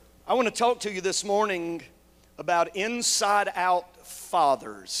I want to talk to you this morning about inside out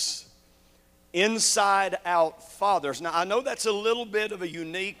fathers. Inside out fathers. Now, I know that's a little bit of a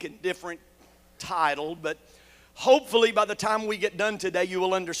unique and different title, but hopefully by the time we get done today, you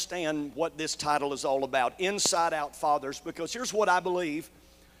will understand what this title is all about. Inside out fathers, because here's what I believe.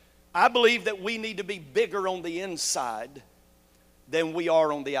 I believe that we need to be bigger on the inside than we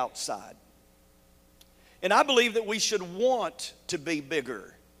are on the outside. And I believe that we should want to be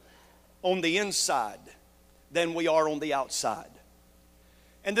bigger on the inside than we are on the outside.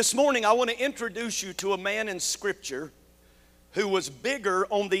 And this morning I want to introduce you to a man in Scripture who was bigger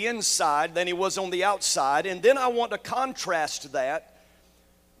on the inside than he was on the outside. And then I want to contrast that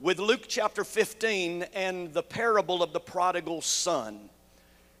with Luke chapter 15 and the parable of the prodigal son.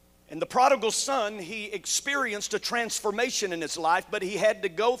 And the prodigal son, he experienced a transformation in his life, but he had to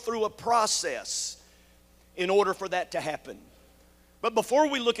go through a process in order for that to happen. But before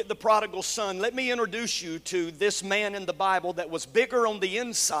we look at the prodigal son, let me introduce you to this man in the Bible that was bigger on the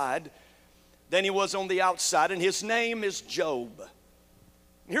inside than he was on the outside, and his name is Job.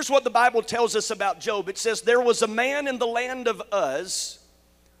 Here's what the Bible tells us about Job. It says, there was a man in the land of Uz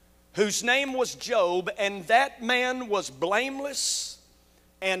whose name was Job, and that man was blameless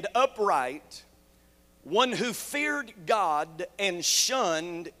and upright, one who feared God and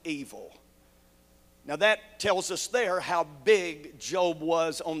shunned evil. Now that tells us there how big Job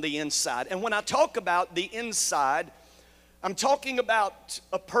was on the inside. And when I talk about the inside, I'm talking about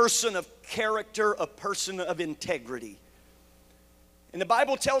a person of character, a person of integrity. And the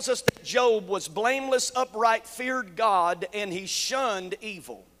Bible tells us that Job was blameless, upright, feared God, and he shunned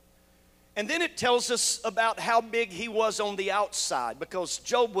evil. And then it tells us about how big he was on the outside, because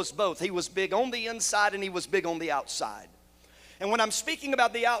Job was both. He was big on the inside and he was big on the outside. And when I'm speaking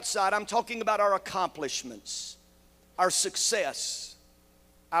about the outside, I'm talking about our accomplishments, our success,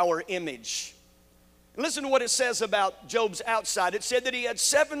 our image. And listen to what it says about Job's outside. It said that he had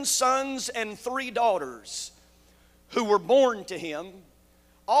 7 sons and 3 daughters who were born to him.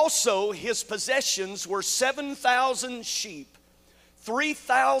 Also, his possessions were 7,000 sheep,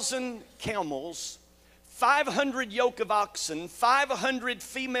 3,000 camels, 500 yoke of oxen, 500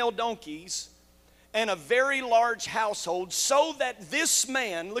 female donkeys, and a very large household, so that this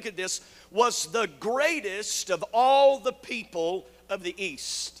man, look at this, was the greatest of all the people of the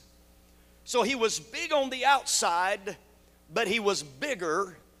East. So he was big on the outside, but he was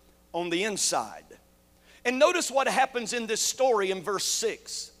bigger on the inside. And notice what happens in this story in verse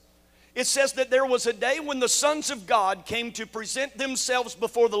 6. It says that there was a day when the sons of God came to present themselves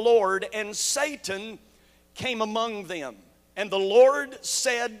before the Lord, and Satan came among them. And the Lord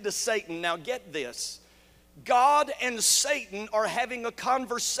said to Satan, now get this, God and Satan are having a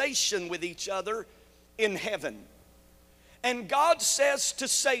conversation with each other in heaven. And God says to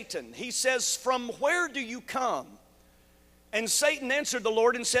Satan, he says, from where do you come? And Satan answered the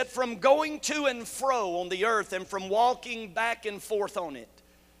Lord and said, from going to and fro on the earth and from walking back and forth on it.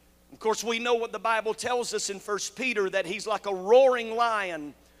 Of course, we know what the Bible tells us in 1 Peter, that he's like a roaring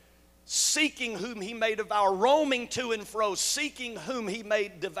lion, seeking whom he may devour, roaming to and fro, seeking whom he may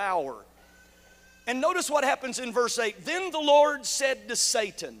devour. And notice what happens in verse 8. Then the Lord said to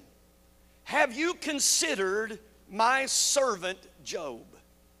Satan, have you considered my servant Job,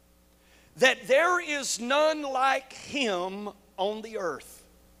 that there is none like him on the earth?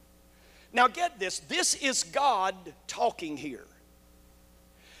 Now get this, this is God talking here.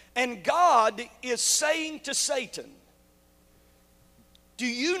 And God is saying to Satan, do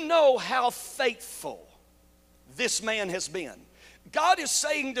you know how faithful this man has been? God is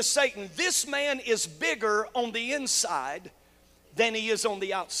saying to Satan, this man is bigger on the inside than he is on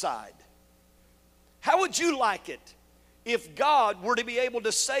the outside. How would you like it if God were to be able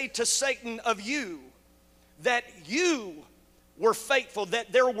to say to Satan of you that you were faithful,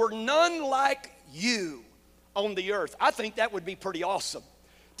 that there were none like you on the earth? I think that would be pretty awesome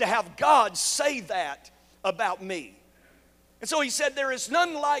to have God say that about me. And so he said, there is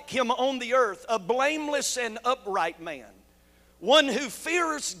none like him on the earth, a blameless and upright man, one who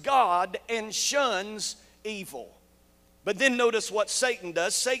fears God and shuns evil. But then notice what Satan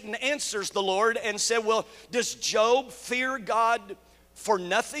does. Satan answers the Lord and said, well, does Job fear God for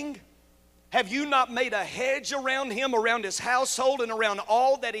nothing? Have you not made a hedge around him, around his household, and around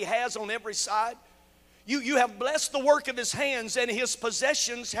all that he has on every side? You have blessed the work of his hands, and his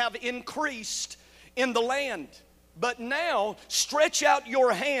possessions have increased in the land. But now stretch out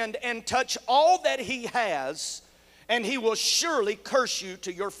your hand and touch all that he has, and he will surely curse you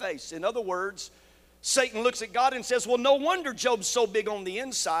to your face. In other words, Satan looks at God and says, well, no wonder Job's so big on the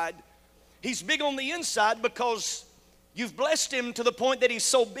inside. He's big on the inside because You've blessed him to the point that he's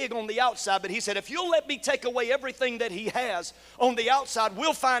so big on the outside, but he said, if you'll let me take away everything that he has on the outside,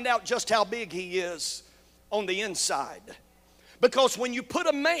 we'll find out just how big he is on the inside. Because when you put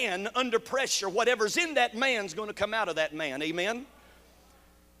a man under pressure, whatever's in that man's going to come out of that man. Amen?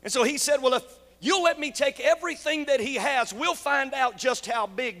 And so he said, well, if you'll let me take everything that he has, we'll find out just how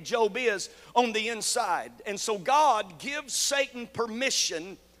big Job is on the inside. And so God gives Satan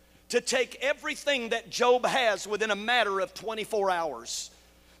permission to take everything that Job has within a matter of 24 hours.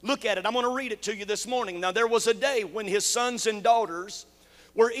 Look at it. I'm going to read it to you this morning. Now, there was a day when his sons and daughters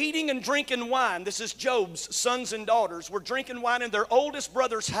were eating and drinking wine. This is Job's sons and daughters were drinking wine in their oldest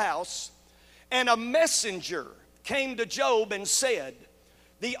brother's house. And a messenger came to Job and said,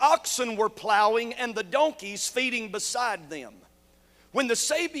 the oxen were plowing and the donkeys feeding beside them. When the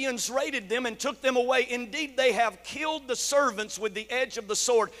Sabeans raided them and took them away, indeed they have killed the servants with the edge of the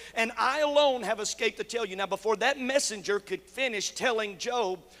sword, and I alone have escaped to tell you. Now, before that messenger could finish telling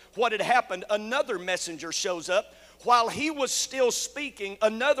Job what had happened, another messenger shows up. While he was still speaking,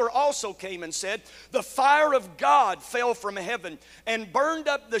 another also came and said, the fire of God fell from heaven and burned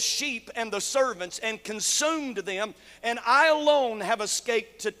up the sheep and the servants and consumed them, and I alone have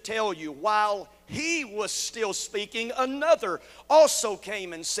escaped to tell you. While he was still speaking, another also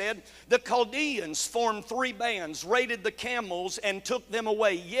came and said, the Chaldeans formed 3 bands, raided the camels and took them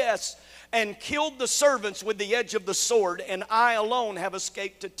away. Yes, and killed the servants with the edge of the sword, and I alone have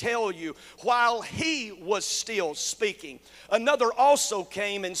escaped to tell you. While he was still speaking, another also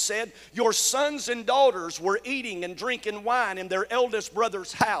came and said, your sons and daughters were eating and drinking wine in their eldest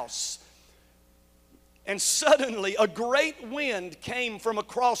brother's house. And suddenly a great wind came from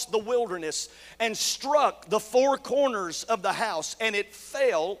across the wilderness and struck the 4 corners of the house, and it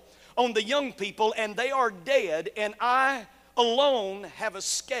fell on the young people, and they are dead, and I alone have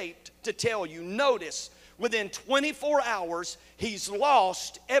escaped to tell you. Notice, within 24 hours, he's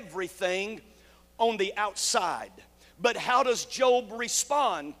lost everything on the outside. But how does Job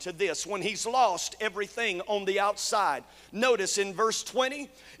respond to this when he's lost everything on the outside? Notice in verse 20,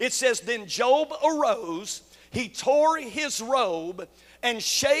 it says, then Job arose, he tore his robe and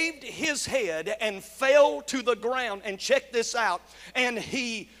shaved his head and fell to the ground. And check this out, and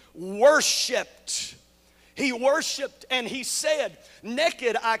he worshiped. He worshiped and he said,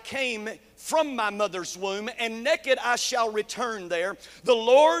 naked I came from my mother's womb, and naked I shall return there. The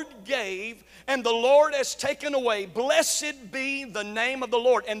Lord gave, and the Lord has taken away. Blessed be the name of the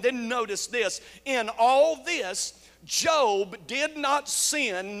Lord. And then notice this, in all this, Job did not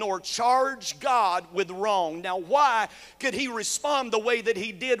sin nor charge God with wrong. Now, why could he respond the way that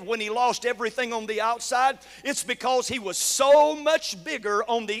he did when he lost everything on the outside? It's because he was so much bigger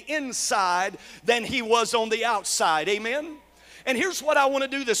on the inside than he was on the outside. Amen? And here's what I want to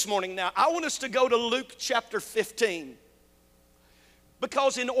do this morning now. I want us to go to Luke chapter 15.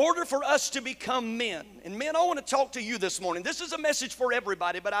 Because in order for us to become men, and men, I want to talk to you this morning. This is a message for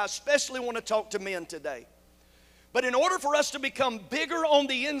everybody, but I especially want to talk to men today. But in order for us to become bigger on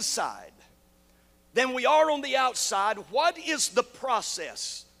the inside than we are on the outside, what is the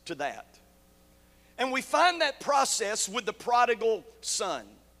process to that? And we find that process with the prodigal son.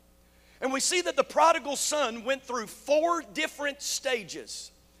 And we see that the prodigal son went through 4 different stages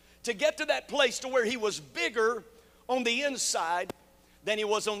to get to that place to where he was bigger on the inside than he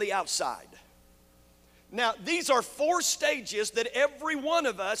was on the outside. Now, these are 4 stages that every one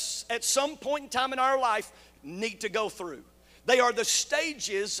of us at some point in time in our life need to go through. They are the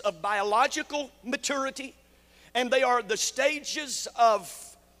stages of biological maturity, and they are the stages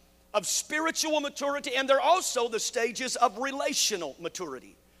of spiritual maturity, and they're also the stages of relational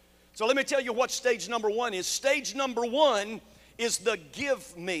maturity. So let me tell you what stage number 1 is. Stage number 1 is the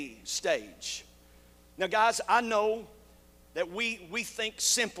give me stage. Now, guys, I know that we think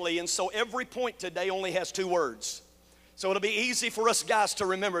simply, and so every point today only has 2 words. So it'll be easy for us guys to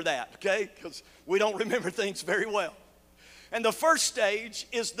remember that, okay? Because we don't remember things very well. And the first stage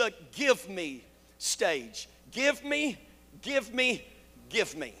is the give me stage. Give me, give me,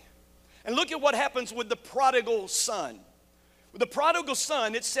 give me. And look at what happens with the prodigal son. With the prodigal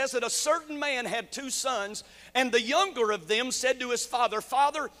son, it says that a certain man had 2 sons, and the younger of them said to his father,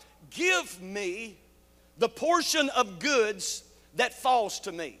 Father, give me the portion of goods that falls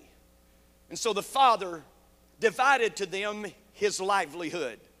to me. And so the father divided to them his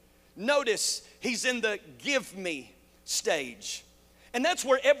livelihood. Notice he's in the give me stage. And that's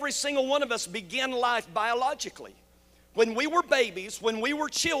where every single one of us began life biologically. When we were babies, when we were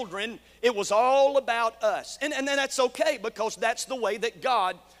children, it was all about us. And then that's okay, because that's the way that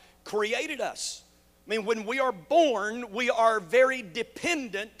God created us. I mean, when we are born, we are very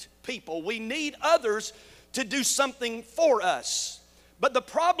dependent people. We need others to do something for us. But the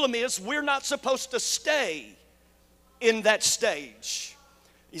problem is we're not supposed to stay in that stage.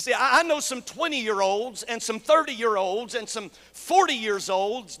 You see, I know some 20-year-olds and some 30-year-olds and some 40 years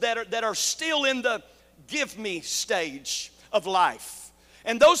olds that are still in the give me stage of life.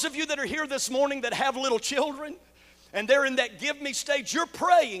 And those of you that are here this morning that have little children and they're in that give me stage, you're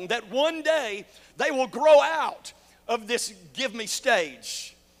praying that one day they will grow out of this give me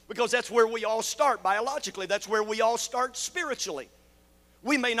stage, because that's where we all start biologically. That's where we all start spiritually.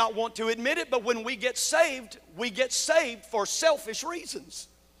 We may not want to admit it, but when we get saved for selfish reasons.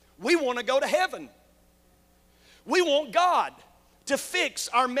 We want to go to heaven. We want God to fix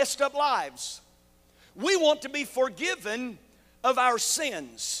our messed up lives. We want to be forgiven of our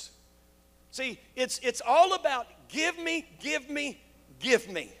sins. See, it's all about give me, give me, give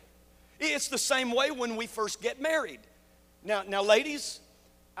me. It's the same way when we first get married. Now ladies,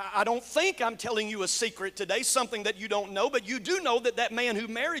 I don't think I'm telling you a secret today, something that you don't know, but you do know that man who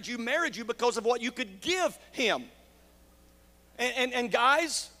married you because of what you could give him. And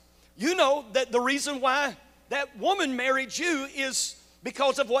guys, you know that the reason why that woman married you is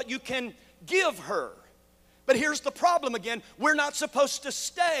because of what you can give her. But here's the problem again. We're not supposed to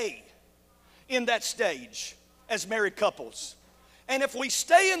stay in that stage as married couples. And if we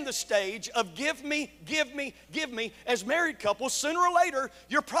stay in the stage of give me, give me, give me as married couples, sooner or later,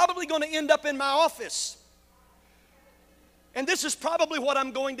 you're probably going to end up in my office. And this is probably what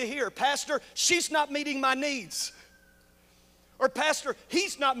I'm going to hear. Pastor, she's not meeting my needs. Or pastor,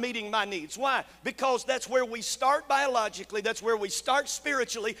 he's not meeting my needs. Why? Because that's where we start biologically, that's where we start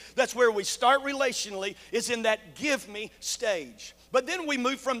spiritually, that's where we start relationally, is in that give me stage. But then we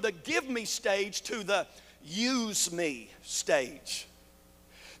move from the give me stage to the use me stage.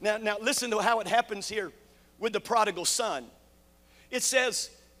 Now listen to how it happens here with the prodigal son. It says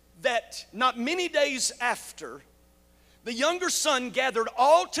that not many days after, the younger son gathered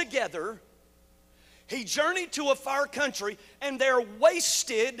all together. He journeyed to a far country, and there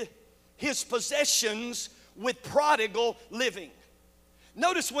wasted his possessions with prodigal living.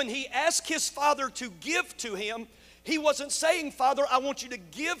 Notice when he asked his father to give to him, he wasn't saying, Father, I want you to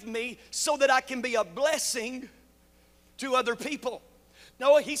give me so that I can be a blessing to other people.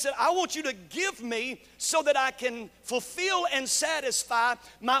 No, he said, I want you to give me so that I can fulfill and satisfy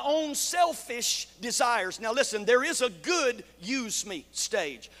my own selfish desires. Now listen, there is a good use me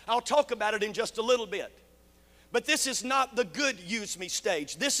stage. I'll talk about it in just a little bit. But this is not the good use me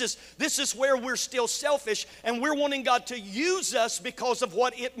stage. This is where we're still selfish and we're wanting God to use us because of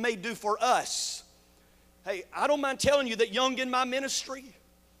what it may do for us. Hey, I don't mind telling you that young in my ministry,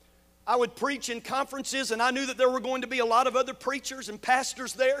 I would preach in conferences, and I knew that there were going to be a lot of other preachers and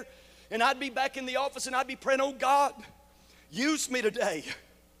pastors there. And I'd be back in the office and I'd be praying, oh God, use me today.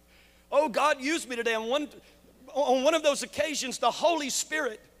 Oh God, use me today. On one of those occasions, the Holy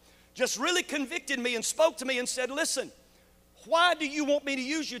Spirit just really convicted me and spoke to me and said, listen, why do you want me to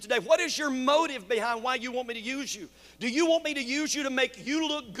use you today? What is your motive behind why you want me to use you? Do you want me to use you to make you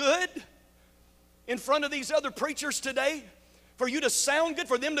look good in front of these other preachers today? For you to sound good,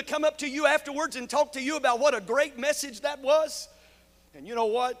 for them to come up to you afterwards and talk to you about what a great message that was? And you know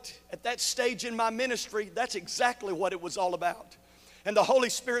what? At that stage in my ministry, that's exactly what it was all about. And the Holy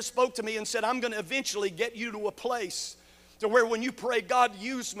Spirit spoke to me and said, I'm going to eventually get you to a place to where when you pray, God,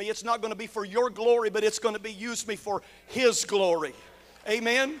 use me, it's not going to be for your glory, but it's going to be use me for His glory.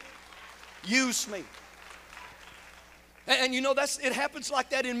 Amen? Use me. And you know, it happens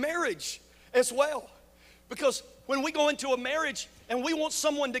like that in marriage as well. Because when we go into a marriage and we want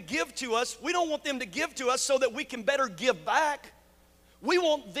someone to give to us, we don't want them to give to us so that we can better give back. We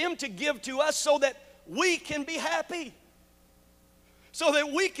want them to give to us so that we can be happy, so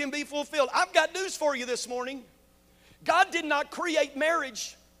that we can be fulfilled. I've got news for you this morning. God did not create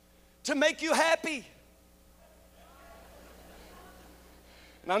marriage to make you happy.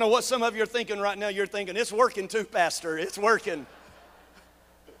 And I know what some of you are thinking right now. You're thinking, it's working too, Pastor. It's working.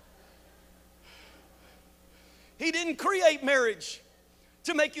 He didn't create marriage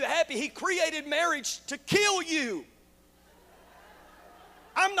to make you happy. He created marriage to kill you.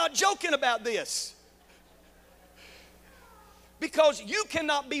 I'm not joking about this. Because you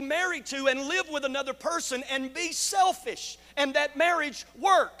cannot be married to and live with another person and be selfish and that marriage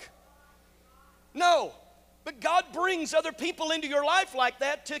work. No. But God brings other people into your life like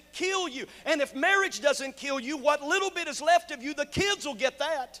that to kill you. And if marriage doesn't kill you, what little bit is left of you, the kids will get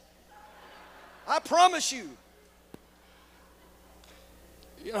that. I promise you.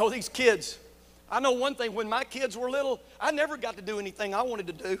 You know, these kids, I know one thing, when my kids were little, I never got to do anything I wanted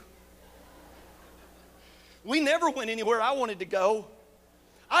to do. We never went anywhere I wanted to go.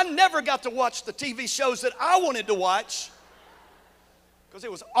 I never got to watch the TV shows that I wanted to watch because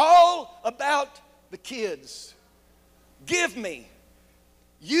it was all about the kids. Give me,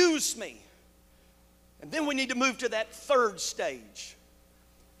 use me. And then we need to move to that third stage.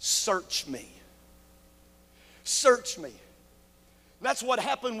 Search me. Search me. That's what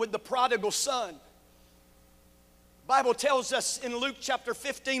happened with the prodigal son. The Bible tells us in Luke chapter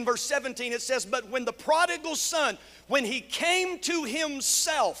 15 verse 17, it says, but when the prodigal son, when he came to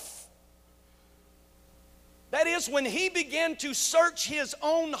himself, that is, when he began to search his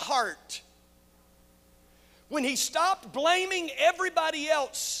own heart, when he stopped blaming everybody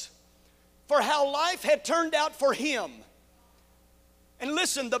else for how life had turned out for him. And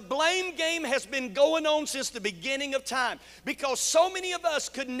listen, the blame game has been going on since the beginning of time, because so many of us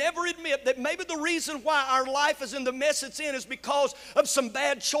could never admit that maybe the reason why our life is in the mess it's in is because of some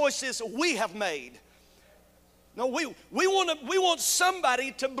bad choices we have made. No, we want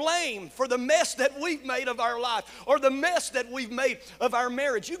somebody to blame for the mess that we've made of our life or the mess that we've made of our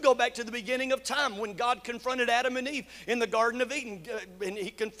marriage. You go back to the beginning of time when God confronted Adam and Eve in the Garden of Eden. And he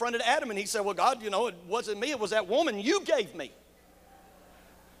confronted Adam and he said, well, God, it wasn't me, it was that woman you gave me.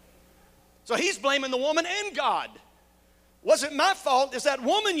 So he's blaming the woman and God. Wasn't my fault, it's that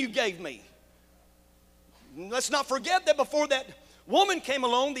woman you gave me. Let's not forget that before that woman came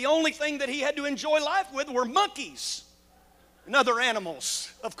along, the only thing that he had to enjoy life with were monkeys and other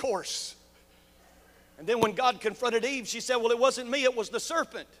animals, of course. And then when God confronted Eve, she said, well, it wasn't me, it was the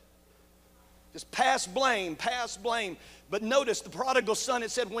serpent. Just pass blame, pass blame. But notice the prodigal son,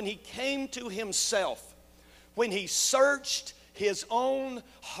 it said when he came to himself, when he searched his own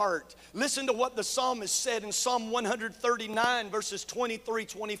heart. Listen to what the psalmist said in Psalm 139 verses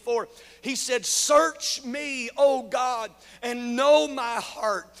 23-24. He said, search me, O God, and know my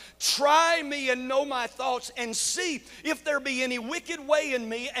heart. Try me and know my thoughts, and see if there be any wicked way in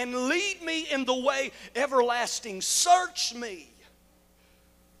me, and lead me in the way everlasting. Search me.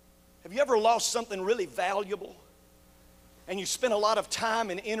 Have you ever lost something really valuable and you spent a lot of time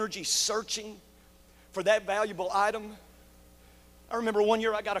and energy searching for that valuable item? I remember one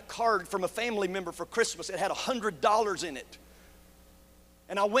year I got a card from a family member for Christmas. It had $100 in it.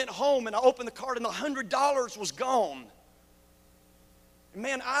 And I went home and I opened the card and the $100 was gone. And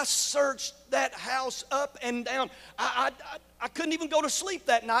man, I searched that house up and down. I couldn't even go to sleep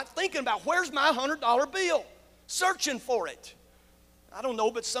that night thinking about where's my $100 bill, searching for it. I don't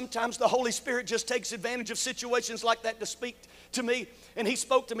know, but sometimes the Holy Spirit just takes advantage of situations like that to speak to me. And he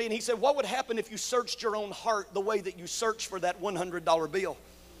spoke to me and he said, what would happen if you searched your own heart the way that you searched for that $100 bill?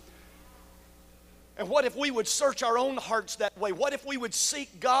 And what if we would search our own hearts that way? What if we would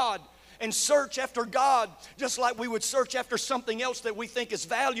seek God and search after God just like we would search after something else that we think is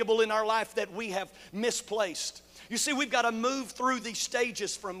valuable in our life that we have misplaced? You see, we've got to move through these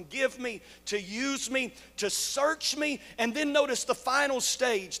stages from give me to use me to search me. And then notice the final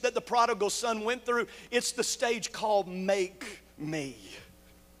stage that the prodigal son went through. It's the stage called make me.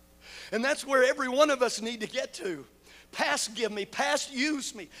 And that's where every one of us need to get to. Past give me, past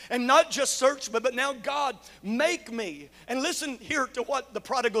use me. And not just search me, but now God, make me. And listen here to what the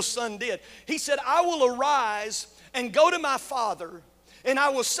prodigal son did. He said, I will arise and go to my father, and I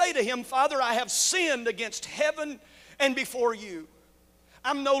will say to him, Father, I have sinned against heaven and before you.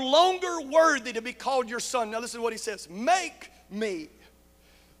 I'm no longer worthy to be called your son. Now listen to what he says. Make me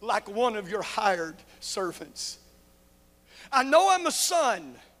like one of your hired servants. I know I'm a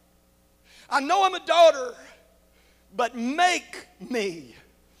son. I know I'm a daughter. But make me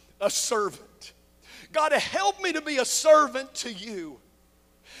a servant. God, help me to be a servant to you.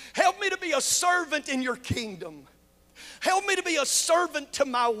 Help me to be a servant in your kingdom. Help me to be a servant to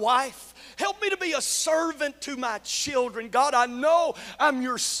my wife. Help me to be a servant to my children. God, I know I'm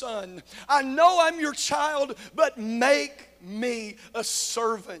your son. I know I'm your child, but make me a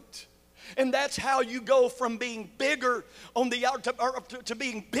servant. And that's how you go from being bigger on the out to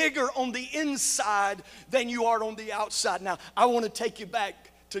being bigger on the inside than you are on the outside. Now, I want to take you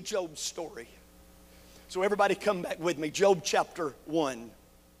back to Job's story. So everybody come back with me. Job chapter 1.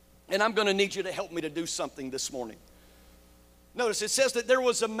 And I'm going to need you to help me to do something this morning. Notice it says that there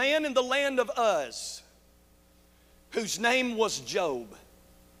was a man in the land of Uz whose name was Job.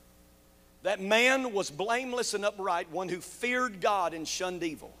 That man was blameless and upright, one who feared God and shunned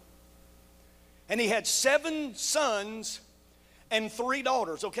evil. And he had 7 sons and 3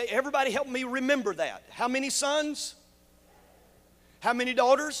 daughters. Okay, everybody help me remember that. How many sons? How many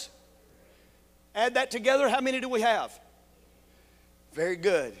daughters? Add that together, how many do we have? Very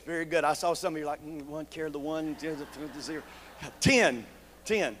good, very good. I saw some of you like, one carry the one, the 0. 10.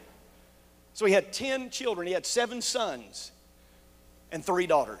 So he had 10 children. He had 7 sons and 3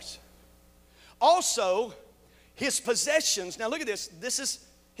 daughters. Also, his possessions, now look at this. This is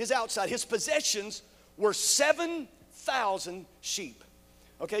his outside. His possessions were 7,000 sheep.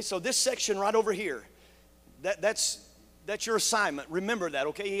 Okay, so this section right over here, that's your assignment. Remember that,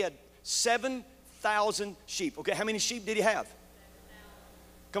 okay? He had 7,000 sheep. Okay, how many sheep did he have? 7,000.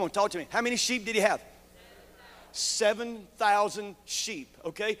 Come on, talk to me. How many sheep did he have? 7,000 sheep,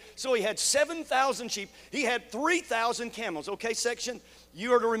 okay? So he had 7,000 sheep. He had 3,000 camels, okay, section?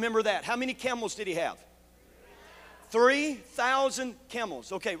 You are to remember that. How many camels did he have? 3,000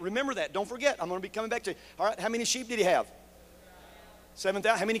 camels. Okay, remember that. Don't forget. I'm going to be coming back to you. All right, how many sheep did he have?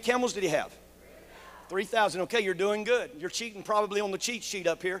 7,000. How many camels did he have? 3,000. Okay, you're doing good. You're cheating probably on the cheat sheet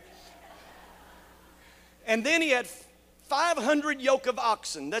up here. And then he had 500 yoke of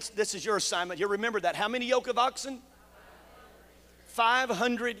oxen. This is your assignment here. Remember that. How many yoke of oxen?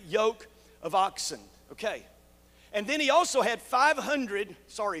 500 yoke of oxen. Okay. And then he also had 500,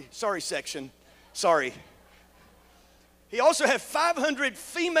 sorry section, sorry. He also had 500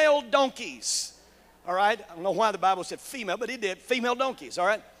 female donkeys. All right. I don't know why the Bible said female, but it did. Female donkeys. All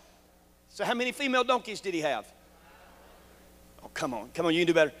right. So how many female donkeys did he have? Oh, come on. Come on, you can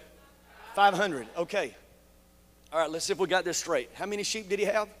do better. 500. Okay. All right, let's see if we got this straight. How many sheep did he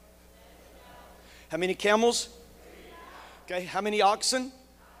have? How many camels? Okay, how many oxen?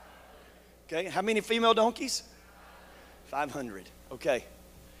 Okay, how many female donkeys? 500. Okay,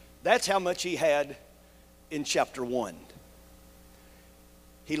 that's how much he had in chapter 1.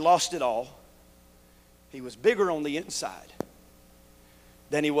 He lost it all. He was bigger on the inside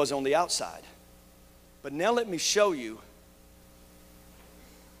than he was on the outside. But now let me show you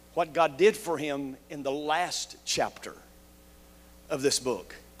what God did for him in the last chapter of this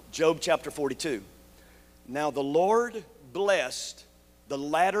book, Job chapter 42. Now the Lord blessed the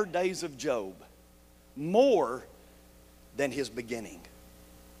latter days of Job more than his beginning.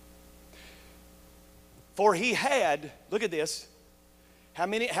 For he had, look at this, how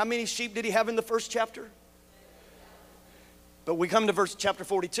many sheep did he have in the first chapter? But we come to chapter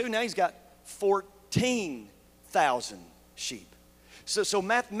 42, now he's got 14,000 sheep. So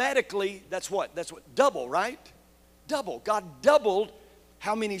mathematically, that's what? That's what? Double, right? Double. God doubled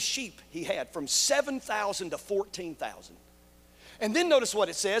how many sheep he had, from 7,000 to 14,000. And then notice what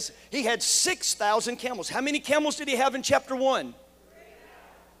it says. He had 6,000 camels. How many camels did he have in chapter 1?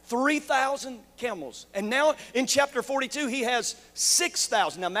 3,000 camels. And now in chapter 42, he has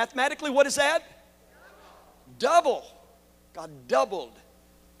 6,000. Now mathematically, what is that? Double. God doubled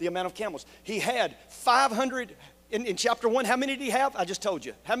the amount of camels. He had 500 in chapter 1. How many did he have? I just told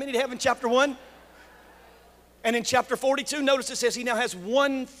you. How many did he have in chapter 1? And in chapter 42, notice it says he now has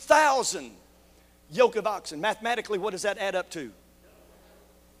 1,000 yoke of oxen. Mathematically, what does that add up to?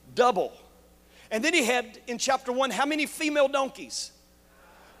 Double. And then he had in chapter 1, how many female donkeys?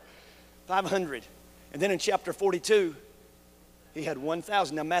 500. And then in chapter 42, he had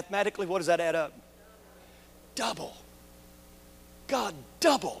 1,000. Now mathematically, what does that add up? Double. God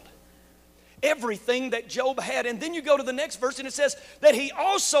doubled everything that Job had. And then you go to the next verse and it says that he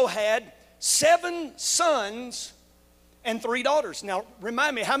also had 7 sons and 3 daughters. Now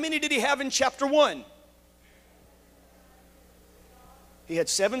remind me, how many did he have in chapter 1? He had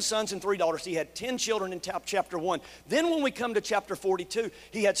 7 sons and 3 daughters. He had 10 children in chapter 1. Then when we come to chapter 42,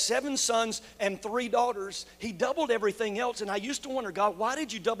 he had 7 sons and 3 daughters. He doubled everything else. And I used to wonder, God, why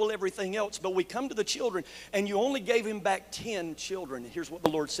did you double everything else? But we come to the children, and you only gave him back 10 children. And here's what the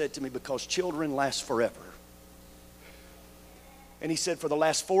Lord said to me, because children last forever. And he said, for the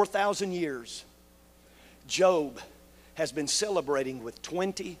last 4,000 years, Job has been celebrating with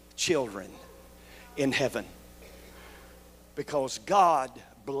 20 children in heaven. Because God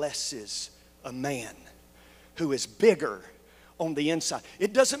blesses a man who is bigger on the inside.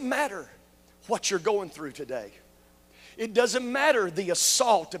 It doesn't matter what you're going through today. It doesn't matter the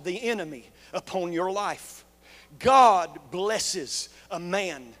assault of the enemy upon your life. God blesses a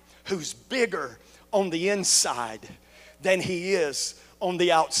man who's bigger on the inside than he is on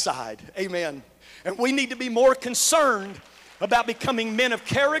the outside. Amen. And we need to be more concerned about becoming men of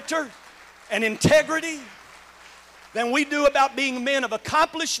character and integrity than we do about being men of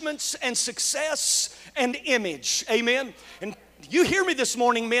accomplishments and success and image. Amen. And you hear me this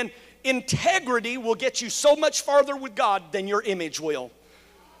morning, men. Integrity will get you so much farther with God than your image will.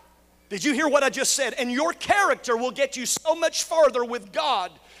 Did you hear what I just said? And your character will get you so much farther with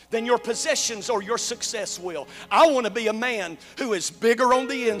God than your possessions or your success will. I want to be a man who is bigger on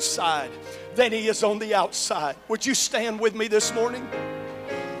the inside than he is on the outside. Would you stand with me this morning?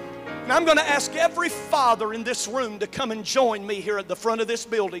 And I'm going to ask every father in this room to come and join me here at the front of this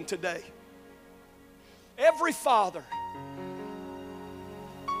building today. Every father.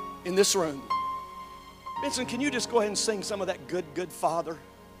 in this room. Benson, can you just go ahead and sing some of that Good, Good Father?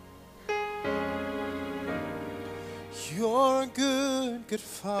 You're a good, good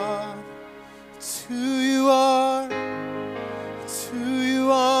Father. It's who you are. It's who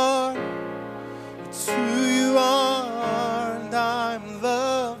you are. It's who you are. And I'm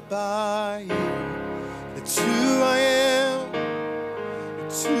loved by you. It's who I am.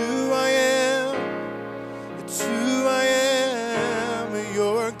 It's who I am. It's who I am.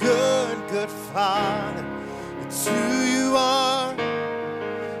 You're a good, good Father. It's who you are.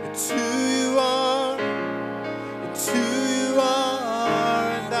 It's who you are. It's who you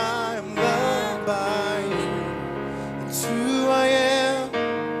are, and I'm loved by you. It's who I am.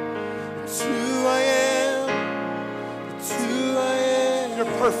 It's who I am. It's who I am.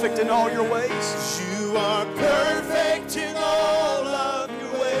 You're perfect in all your ways. You are perfect in all of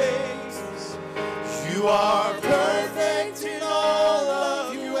your ways. You are perfect in all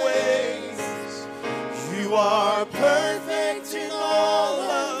of your ways. You are perfect in all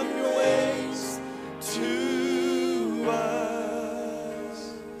of your ways to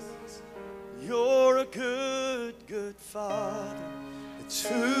us. You're a good, good Father. It's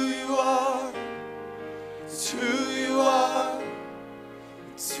who you are. It's who you are.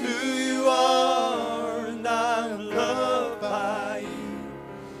 It's who you are, and I'm loved by you.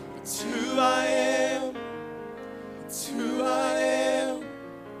 It's who I am. It's who I am.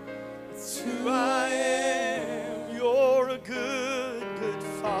 It's who I am. You're a good, good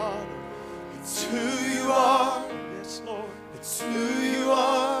Father. It's who you are. Yes, Lord. It's who you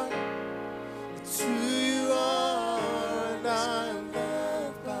are. It's who you are, and I'm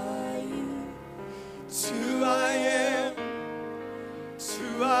loved by you. It's who I am. It's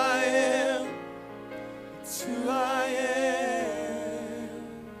who I am. It's who I am.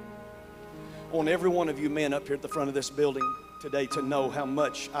 I want every one of you men up here at the front of this building today to know how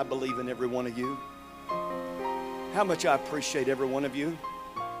much I believe in every one of you, how much I appreciate every one of you.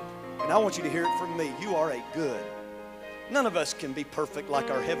 And I want you to hear it from me. You are a good. None of us can be perfect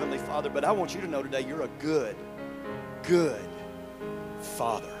like our Heavenly Father, but I want you to know today you're a good, good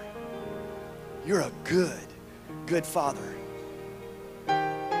Father. You're a good, good Father.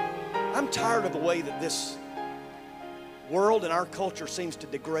 I'm tired of the way that this world and our culture seems to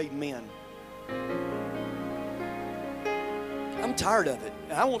degrade men. I'm tired of it,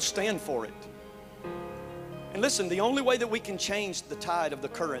 and I won't stand for it. And listen, the only way that we can change the tide of the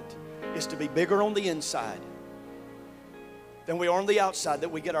current is to be bigger on the inside than we are on the outside, that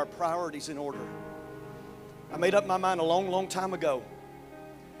we get our priorities in order. I made up my mind a long, long time ago,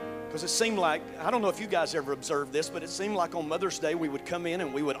 because it seemed like, I don't know if you guys ever observed this, but it seemed like on Mother's Day we would come in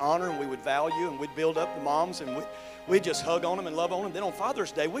and we would honor and we would value and we'd build up the moms and we'd just hug on them and love on them. Then on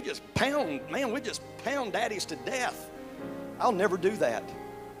Father's Day we'd just pound daddies to death. I'll never do that.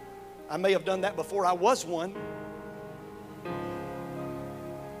 I may have done that before I was one.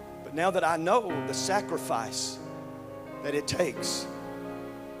 But now that I know the sacrifice that it takes,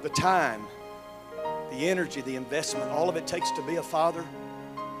 the time, the energy, the investment, all of it takes to be a father,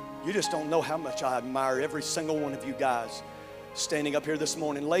 you just don't know how much I admire every single one of you guys standing up here this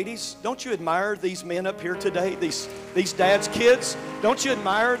morning. Ladies, don't you admire these men up here today, these dads' kids? Don't you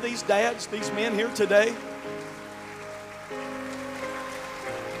admire these dads, these men here today?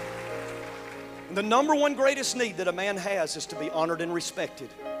 And the number one greatest need that a man has is to be honored and respected.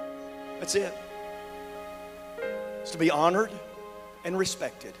 That's it. It's to be honored and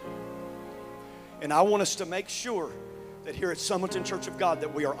respected. And I want us to make sure that here at Summerton Church of God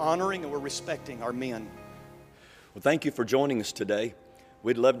that we are honoring and we're respecting our men. Well, thank you for joining us today.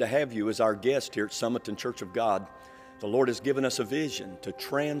 We'd love to have you as our guest here at Summerton Church of God. The Lord has given us a vision to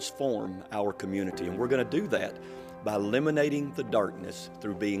transform our community, and we're going to do that by eliminating the darkness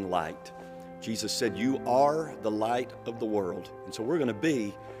through being light. Jesus said, "You are the light of the world." And so we're going to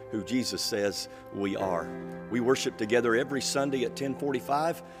be who Jesus says we are. We worship together every Sunday at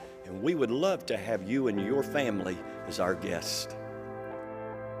 10:45, and we would love to have you and your family as our guest.